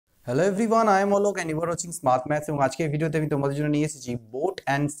Hello everyone, I am Alok and you are watching smart maths. এবং আজকের ভিডিওতে আমি তোমাদের জন্য নিয়ে এসেছি বোট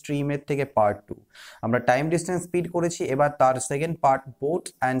অ্যান্ড স্ট্রিমের থেকে পার্ট 2। আমরা টাইম ডিস্টেন্স স্পিড করেছি, এবার তার second part boat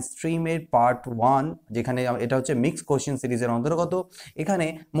and স্ট্রিমের part 1, যেখানে এটা হচ্ছে মিক্স কোশ্চেন সিরিজের অন্তর্গত। এখানে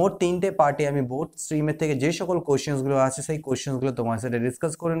মোট 3টে পার্টে আমি বোট স্ট্রিমের থেকে যে সকল কোশ্চেন্সগুলো আছে সেই কোশ্চেন্সগুলো তোমার সাথে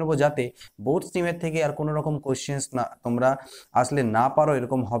ডিসকাস করে নেবো, যাতে বোট স্ট্রিমের থেকে আর কোনো রকম কোশ্চেন্স না তোমরা আসলে না পারো,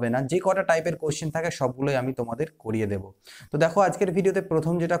 এরকম হবে না। যে কটা টাইপের কোশ্চেন থাকে সবগুলোই আমি তোমাদের করিয়ে দেবো। তো দেখো, আজকের ভিডিওতে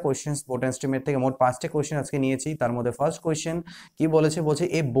প্রথম যেটা কোশ্চেন বোট অ্যান্ড স্ট্রিমের থেকে মোট 5টে কোশ্চেন আজকে নিয়েছি। তার মধ্যে ফার্স্ট কোশ্চেন কি বলেছে, বলছে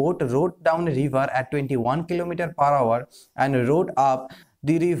a boat road down river at 21 kilometre per hour and road up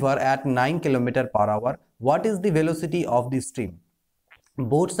the river at 9 kilometre per hour, what is the velocity of the stream.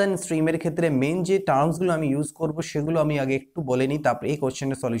 Boats and স্ট্রিমের ক্ষেত্রে মেন যে টার্মসগুলো আমি ইউজ করব সেগুলো আমি আগে একটু বলে নিই, তারপরে এই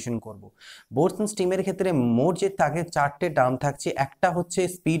কোশ্চেনের সলিউশন করব। বোটস অ্যান্ড স্ট্রিমের ক্ষেত্রে মোট যে থাকে 4টে টার্ম থাকছে। একটা হচ্ছে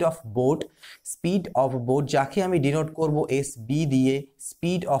স্পিড অফ বোট, যাকে আমি ডিনোট করব এস বি দিয়ে।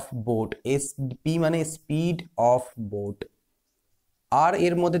 Speed of boat, S P মানে স্পিড অফ বোট। আর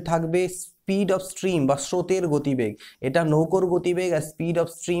এর মধ্যে থাকবে স্পিড অফ স্ট্রিম বা স্রোতের গতিবেগ, এটা নৌকোর গতিবেগ। আর স্পিড অফ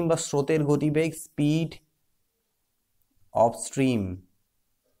স্ট্রিম বা স্রোতের গতিবেগ, স্পিড অফ স্ট্রিম।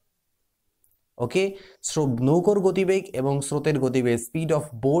 ওকে, নৌকোর গতিবেগ এবং স্রোতের গতিবেগ, speed of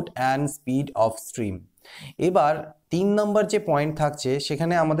boat and speed of stream. এবার 3 নম্বর যে পয়েন্ট থাকছে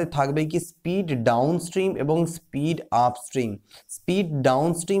সেখানে আমাদের থাকবে কি স্পিড ডাউন স্ট্রিম এবং speed up stream. Speed down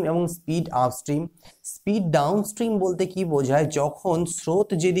stream এবং speed up stream. Speed down stream বলতে কি বোঝায়, যখন স্রোত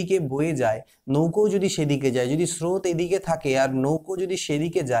যেদিকে বয়ে যায় নৌকো যদি সেদিকে যায়, যদি স্রোত এদিকে থাকে আর নৌকো যদি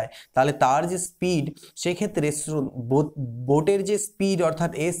সেদিকে যায়, তাহলে তার যে স্পিড, সেক্ষেত্রে বোটের যে স্পিড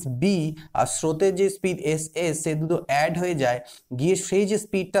অর্থাৎ এস বি আর স্রোতের যে স্পিড এস এস, সে দুটো অ্যাড হয়ে যায়, গিয়ে সেই যে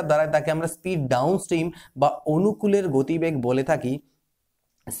স্পিডটা দাঁড়ায় তাকে আমরা স্পিড ডাউন স্ট্রিম বা অনুকূলের গতিবেগ বলে থাকি।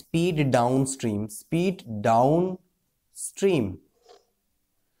 Speed down stream, speed down stream.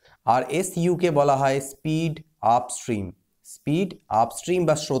 আর এস ইউকে বলা হয় স্পিড আপস্ট্রিম, স্পিড আপস্ট্রিম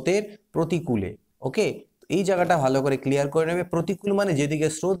বা স্রোতের প্রতিকূলে। ওকে, এই জায়গাটা ভালো করে ক্লিয়ার করে নেবে। প্রতিকূল মানে যেদিকে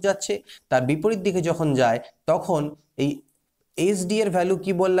স্রোত যাচ্ছে তার বিপরীত দিকে যখন যায়, তখন এই এস ডি এর ভ্যালু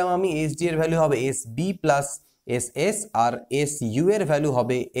কি বললাম আমি, এস ডি এর ভ্যালু হবে S B plus S S, আর এস ইউ এর ভ্যালু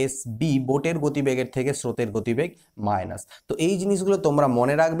হবে এস বি, বোটের গতিবেগের থেকে স্রোতের গতিবেগ মাইনাস। তো এই জিনিসগুলো তোমরা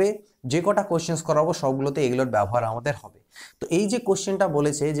মনে রাখবে, যে কটা কোশ্চেন্স করাবো সবগুলোতে এগুলোর ব্যবহার আমাদের হবে। তো এই যে কোশ্চেনটা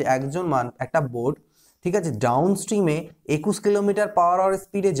বলেছে যে একটা বোট, ঠিক আছে, ডাউন স্ট্রিমে 21 কিলোমিটার পার আওয়ার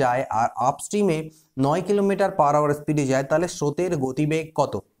স্পিডে যায় আর আপ স্ট্রিমে 9 কিলোমিটার পার আওয়ার স্পিডে যায়, তাহলে স্রোতের গতিবেগ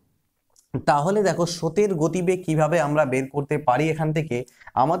কত? তাহলে দেখো, স্রোতের গতিবেগ কিভাবে আমরা বের করতে পারি। এখান থেকে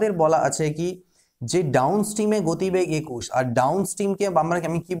আমাদের বলা আছে কি, যে ডাউন স্ট্রিমে গতিবেগ 21, আর ডাউন স্ট্রিমকে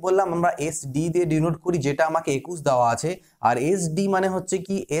আমি কি বললাম, আমরা এস ডি দিয়ে ডিনোট করি, যেটা আমাকে 21 দেওয়া আছে। আর এস ডি মানে হচ্ছে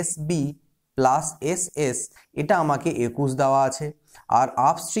কি S B plus S S, এটা আমাকে 21 দেওয়া আছে। আর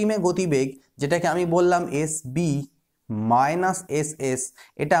আপ স্ট্রিমে গতিবেগ, যেটাকে আমি বললাম S B minus S S,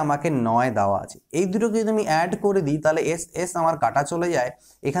 এটা আমাকে 9 দেওয়া আছে। এই দুটোকে যদি আমি অ্যাড করে দিই, তাহলে এস এস আমার কাটা চলে যায়।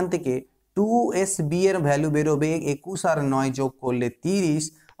 এখান থেকে 2SB এর ভ্যালু বেরোবে 21 আর 9 যোগ করলে 30,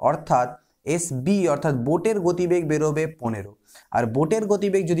 অর্থাৎ SB অর্থাৎ বোটের গতিবেগ বেরোবে 15। আর বোটের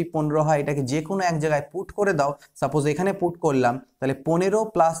গতিবেগ যদি 15 হয়, এটাকে যে কোনো এক জায়গায় পুট করে দাও। সাপোজ এখানে পুট করলাম, তাহলে 15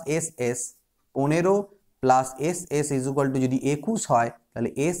 plus S S, 15 plus S S is equal to, যদি 21 হয় তাহলে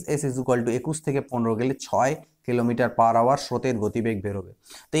S S is equal to 21 থেকে 15 গেলে 6 কিলোমিটার পার আওয়ার স্রোতের গতিবেগ বেরোবে।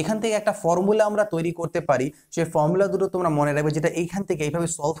 তো এখান থেকে একটা ফর্মুলা আমরা তৈরি করতে পারি। সেই ফর্মুলা দুটো তোমরা মনে রাখবে, যেটা এইখান থেকে এইভাবে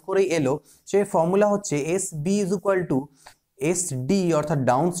সলভ করেই এলো। সেই ফর্মুলা হচ্ছে S B is equal to S D অর্থাৎ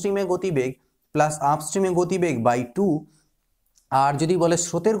ডাউন স্ট্রিমে গতিবেগ প্লাস আপ স্ট্রিমে গতিবেগ বাই 2। আর যদি বলে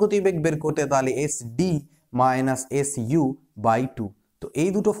স্রোতের গতিবেগ বের করতে, তাহলে S D minus S U by 2। তো এই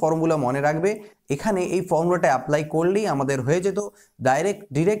দুটো ফর্মুলা মনে রাখবে। এখানে এই ফর্মুলাটা অ্যাপ্লাই করলেই আমাদের হয়ে যেত।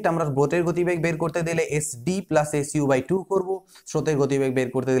 ডিরেক্ট আমরা বোটের গতিবেগ বের করতে দিলে S D plus S U by 2 করবো, স্রোতের গতিবেগ বের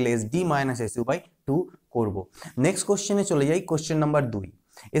করতে দিলে S D minus S U by 2 করবো। নেক্সট কোশ্চেনে চলে যাই, question number 2।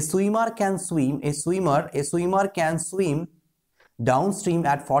 A swimmer can swim, A swimmer can swim downstream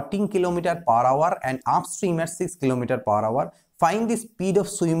at 14 km per hour and upstream at 6 km per hour. Find the speed of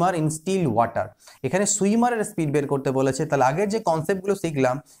swimmer in still water. এখানে সুইমারের speed বের করতে বলেছে। তাহলে আগের যে কনসেপ্টগুলো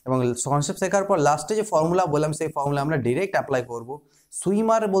শিখলাম এবং কনসেপ্ট শেখার পর লাস্টে যে ফর্মুলা বললাম, সেই ফর্মুলা আমরা ডিরেক্ট অ্যাপ্লাই করব।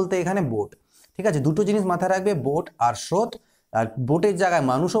 সুইমার বলতে এখানে বোট, ঠিক আছে, দুটো জিনিস মাথায় রাখবে, বোট আর স্রোত। আর বোটের জায়গায়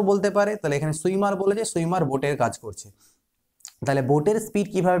মানুষও বলতে পারে। তাহলে এখানে সুইমার বলেছে, সুইমার বোটের কাজ করছে। তাহলে বোটের স্পিড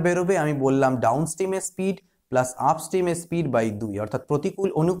কিভাবে বেরোবে, আমি বললাম down স্ট্রিমের speed plus up স্ট্রিমের speed by 2, অর্থাৎ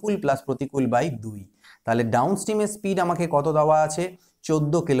অনুকূল প্লাস প্রতিকূল বাই 2। তাহলে ডাউন স্ট্রিমের স্পিড আমাকে কত দেওয়া আছে,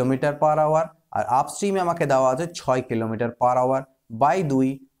 14 কিলোমিটার পার আওয়ার, আর আপ স্ট্রিমে আমাকে দেওয়া আছে 6 কিলোমিটার পার আওয়ার বাই 2,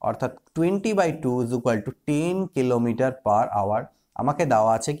 অর্থাৎ 20/2 is equal to 10 kilometre per hour. আমাকে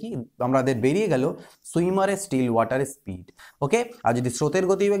দেওয়া আছে কি, আমাদের বেরিয়ে গেল সুইমারের স্টিল ওয়াটারের স্পিড। ওকে, আর যদি স্রোতের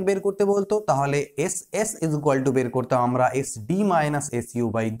গতিবেগ বের করতে বলতো তাহলে S S is equal to বের করতাম আমরা S D minus S U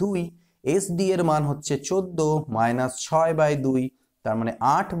by 2। S D এর মান হচ্ছে 14 মাইনাস 6/2, তার মানে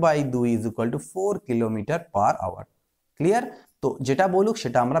 8/2 is equal to 4 kilometre per hour. Clear? তো যেটা বলুক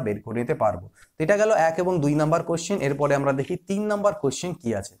সেটা আমরা বের করে নিতে পারবো। তো এটা গেল 1 এবং 2 নাম্বার কোশ্চেন। এরপরে আমরা দেখি 3 নাম্বার কোশ্চেন কি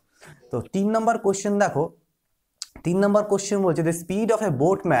আছে। তো 3 নাম্বার কোশ্চেন দেখো, 3 নাম্বার কোশ্চেন বলছে the speed of A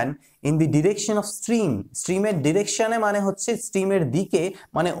boatman in the direction of stream. স্ট্রিমের ডিরেকশনে মানে হচ্ছে স্ট্রিমের দিকে,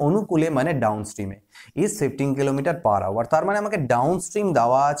 মানে অনুকূলে, মানে down স্ট্রিমে, is 15 kilometre per hour. তার মানে আমাকে ডাউন স্ট্রিম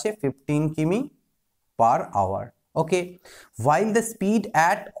দেওয়া আছে 15 কিমি per hour. Okay, while the speed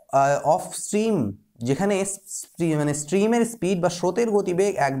at of stream, যেখানে মানে স্ট্রিমের স্পিড বা স্রোতের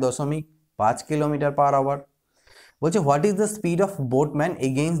গতিবেগ 1.5 কিলোমিটার পার আওয়ার। বলছে what is the speed of boatman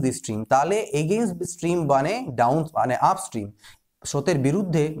against the stream. তাহলে এগেইনস্ট দি স্ট্রিম মানে ডাউন, মানে আপ স্ট্রিম, স্রোতের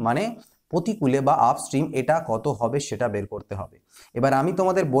বিরুদ্ধে মানে প্রতিকূলে বা আপ স্ট্রিম, এটা কত হবে সেটা বের করতে হবে। এবার আমি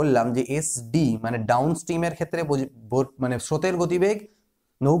তোমাদের বললাম যে এস ডি মানে ডাউন স্ট্রিমের ক্ষেত্রে মানে স্রোতের গতিবেগ,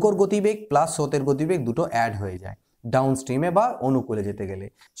 নৌকোর গতিবেগ প্লাস স্রোতের গতিবেগ দুটো অ্যাড হয়ে যায় ডাউন স্ট্রিমে বা অনুকূলে যেতে গেলে।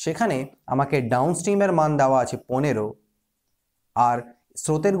 সেখানে আমাকে ডাউন স্ট্রিমের মান দেওয়া আছে 15 আর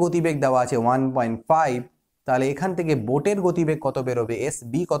স্রোতের গতিবেগ দেওয়া আছে 1.5। তাহলে এখান থেকে বোটের গতিবেগ কত বেরোবে, এস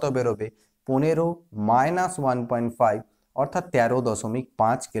বি কত বেরোবে, 15 মাইনাস 1.5 অর্থাৎ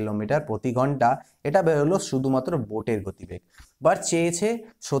 13.5 কিলোমিটার প্রতি ঘন্টা। এটা বেরোলো শুধুমাত্র বোটের গতিবেগ। বাট চেয়েছে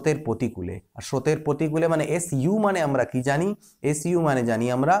স্রোতের প্রতিকূলে, আর স্রোতের প্রতিকূলে মানে এস ইউ মানে আমরা কি জানি, এস ইউ মানে জানি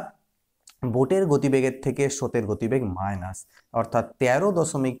আমরা বোটের গতিবেগের থেকে স্রোতের গতিবেগ মাইনাস, অর্থাৎ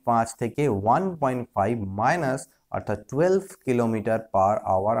 13.5 থেকে 1.5 মাইনাস, অর্থাৎ 12 কিলোমিটার পার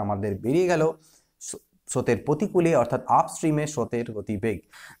আওয়ার আমাদের বেরিয়ে গেল স্রোতের প্রতিকূলে, অর্থাৎ আপস্ট্রিমে স্রোতের গতিবেগ।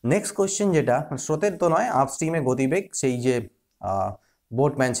 নেক্সট কোশ্চেন যেটা, স্রোতের তো নয়, আপস্ট্রিমে গতিবেগ, সেই যে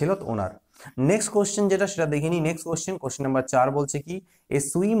বোটম্যান ছিল ওনার। নেক্সট কোশ্চেন যেটা সেটা দেখিনি। নেক্সট কোশ্চেন, কোশ্চেন নাম্বার 4 বলছে কি, এ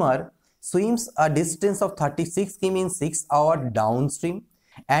swimmer swims a distance of 36 কিমি in 6 hours downstream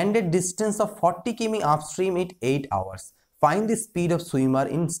and a distance of 40 কিমি upstream in 8 hours. Find the speed of swimmer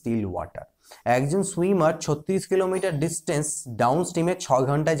in still water. একজন সুইমার 36 কিলোমিটার ডিস্টেন্স ডাউনস্ট্রিমে 6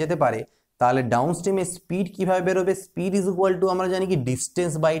 ঘন্টায় যেতে পারে। তাহলে ডাউনস্ট্রিমে স্পিড কিভাবে বেরোবে, স্পিড ইজ ইকুয়াল টু আমরা জানি কি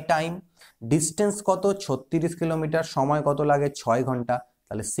ডিস্টেন্স বাই টাইম। ডিস্টেন্স কত, 36 কিলোমিটার, সময় কত লাগে 6 ঘন্টা,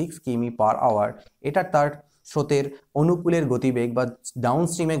 তাহলে 6 কিমি পার আওয়ার। এটা তার স্রোতের অনুকূলের গতিবেগ বা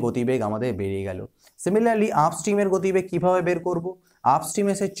ডাউনস্ট্রিমের গতিবেগ আমাদের বেরিয়ে গেল। সিমিলারলি আপস্ট্রিমের গতিবেগ কিভাবে বের করব,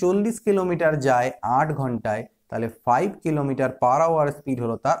 আপস্ট্রিমে সে 40 কিলোমিটার যায় 8 ঘন্টায়, তাহলে 5 কিলোমিটার পার আওয়ার স্পিড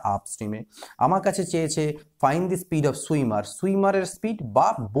হলো তার আপস্ট্রিমে। আমার কাছে চেয়েছে find the speed of swimmer, সুইমারের speed বা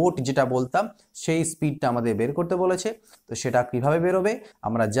বোট যেটা বলতাম সেই স্পিডটা আমাদের বের করতে বলেছে। তো সেটা কিভাবে বেরোবে,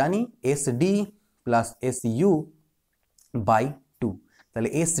 আমরা জানি S D plus S U by 2। তাহলে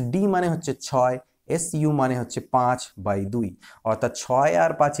এস ডি মানে হচ্ছে 6, এস ইউ মানে হচ্ছে 5/2, অর্থাৎ 6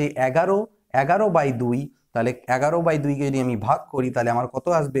 আর 5 11, 11/2। তাহলে 11/2কে যদি আমি ভাগ করি তাহলে আমার কত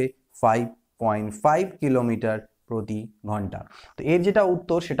আসবে, 5.5 কিলোমিটার প্রতি ঘন্টা। তো এর যেটা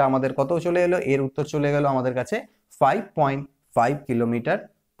উত্তর সেটা আমাদের কত চলে এলো, এর উত্তর চলে গেল আমাদের কাছে 5.5 কিলোমিটার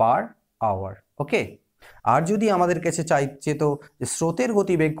পার আওয়ার। ওকে, আর যদি আমাদের কাছে চাইছে তো স্রোতের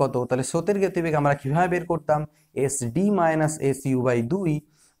গতিবেগ কত, তাহলে স্রোতের গতিবেগ আমরা কিভাবে বের করতাম, S D minus S U by 2,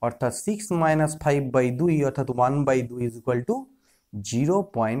 অর্থাৎ 6 মাইনাস 5/2 অর্থাৎ 1/2 ইজ ইকুয়াল টু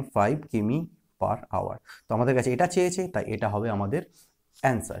 0.5 কিমি পার আওয়ার। তো আমাদের কাছে এটা চেয়েছে, তাই এটা হবে আমাদের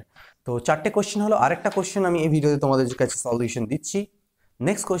অ্যান্সার। তো 4টে কোশ্চেন হলো, আরেকটা কোশ্চেন আমি এই ভিডিওতে তোমাদের কাছে সলিউশন দিচ্ছি।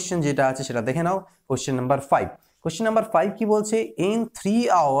 নেক্সট কোশ্চেন যেটা আছে সেটা দেখে নাও, কোশ্চেন নাম্বার 5। কোশ্চেন নাম্বার 5 কি বলছে, in 3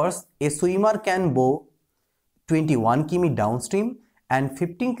 hours A swimmer can বো 21 কিমি downstream and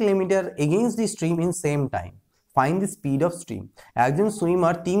 15 kilometre against the stream in same time, find the speed of stream. একজন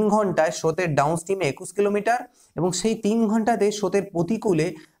সুইমার 3 ঘন্টায় স্রোতের ডাউনস্ট্রিমে 21 কিলোমিটার এবং সেই 3 ঘন্টাতে স্রোতের প্রতিকূলে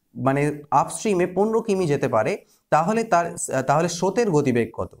মানে আপস্ট্রিমে 15 কিমি যেতে পারে, তাহলে স্রোতের গতিবেগ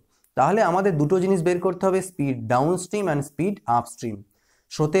কত। তাহলে আমাদের দুটো জিনিস বের করতে হবে, speed downstream and speed upstream.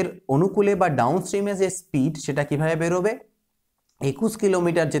 স্রোতের অনুকূলে বা ডাউনস্ট্রিমে যে স্পিড সেটা কিভাবে বেরোবে, 21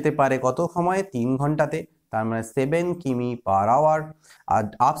 কিলোমিটার যেতে পারে কত সময়ে, 3 ঘন্টাতে, তার মানে 7 কিমি পার আওয়ার। আর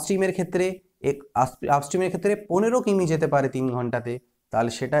আপস্ট্রিমের ক্ষেত্রে 15 কিমি যেতে পারে 3 ঘন্টাতে,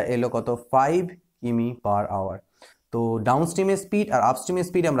 তাহলে সেটা এলো কত, 5 কিমি পার আওয়ার। তো ডাউনস্ট্রিমের স্পিড আর আপস্ট্রিমের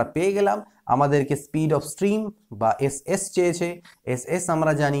স্পিড আমরা পেয়ে গেলাম। আমাদেরকে স্পিড অফ স্ট্রিম বা এস এস চেয়েছে, এস এস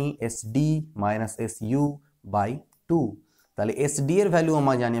আমরা জানি S D minus S U by 2। তাহলে এস ডি এর ভ্যালু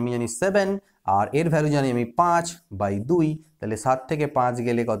আমি জানি 7, আর এর ভ্যালু জানি আমি 5/2। তাহলে 7 থেকে 5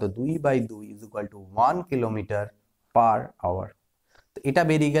 গেলে কত, 2/2 is equal to 1 kilometre per hour. তো এটা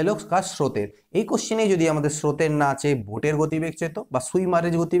বেরিয়ে গেল কার স্রোতের। এই কোশ্চেনে যদি আমাদের স্রোতের না চেয়ে বোটের গতিবেগ চেত বা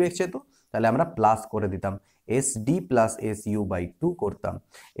সুইমারের গতিবেগ চেত, তাহলে আমরা প্লাস করে দিতাম, S D plus S U by 2 করতাম।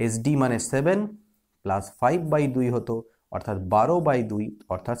 এস ডি মানে 7 প্লাস 5/2 হতো, অর্থাৎ 12/2,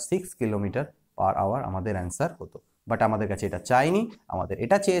 অর্থাৎ 6 কিলোমিটার/আওয়ার আমাদের অ্যান্সার হতো। বাট আমাদের কাছে এটা চাইনি, আমাদের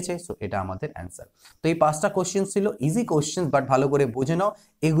এটা চেয়েছে, সো এটা আমাদের অ্যান্সার। তো এই 5টা কোশ্চেন ছিল ইজি কোশ্চেন, বাট ভালো করে বুঝে নাও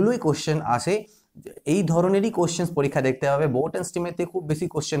এগুলোই কোশ্চেন আসে, এই ধরনেরই কোশ্চেন পরীক্ষা দেখতে হবে। বোট অ্যান্ড স্ট্রিমেতে খুব বেশি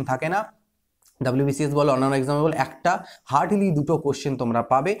কোশ্চেন থাকে না, WBCS বলো অন্যান্য এক্সামে বলো একটা হার্ডলি 2টো কোশ্চেন তোমরা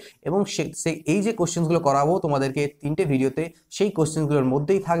পাবে, এবং এই যে কোশ্চেনগুলো করাবো তোমাদেরকে 3টে ভিডিওতে, সেই কোশ্চেনগুলোর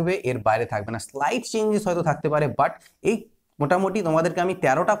মধ্যেই থাকবে, এর বাইরে থাকবে না। স্লাইড চেঞ্জেস হয়তো থাকতে পারে, বাট এই মোটামুটি তোমাদেরকে আমি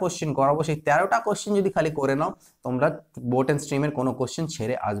 13টা কোশ্চেন করাবো, সেই 13টা কোশ্চেন যদি খালি করে নাও তোমরা বোট অ্যান্ড স্ট্রিমের কোনো কোশ্চেন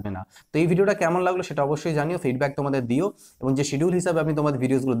ছেড়ে আসবে না। তো এই ভিডিওটা কেমন লাগলো সেটা অবশ্যই জানিও, ফিডব্যাক তোমাদের দিও, এবং যে শিডিউল হিসাবে আমি তোমাদের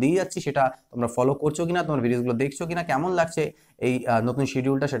ভিডিওসগুলো দিয়ে যাচ্ছি সেটা তোমরা ফলো করছো কিনা, তোমার ভিডিওসগুলো দেখছো কিনা, কেমন লাগছে এই নতুন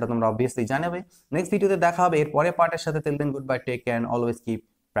শিডিউলটা, সেটা তোমরা অবভিয়াসলি জানাবে। নেক্সট ভিডিওতে দেখা হবে এর পরের পার্টের সাথে। Till then good bye, take care, always keep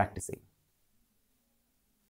practising.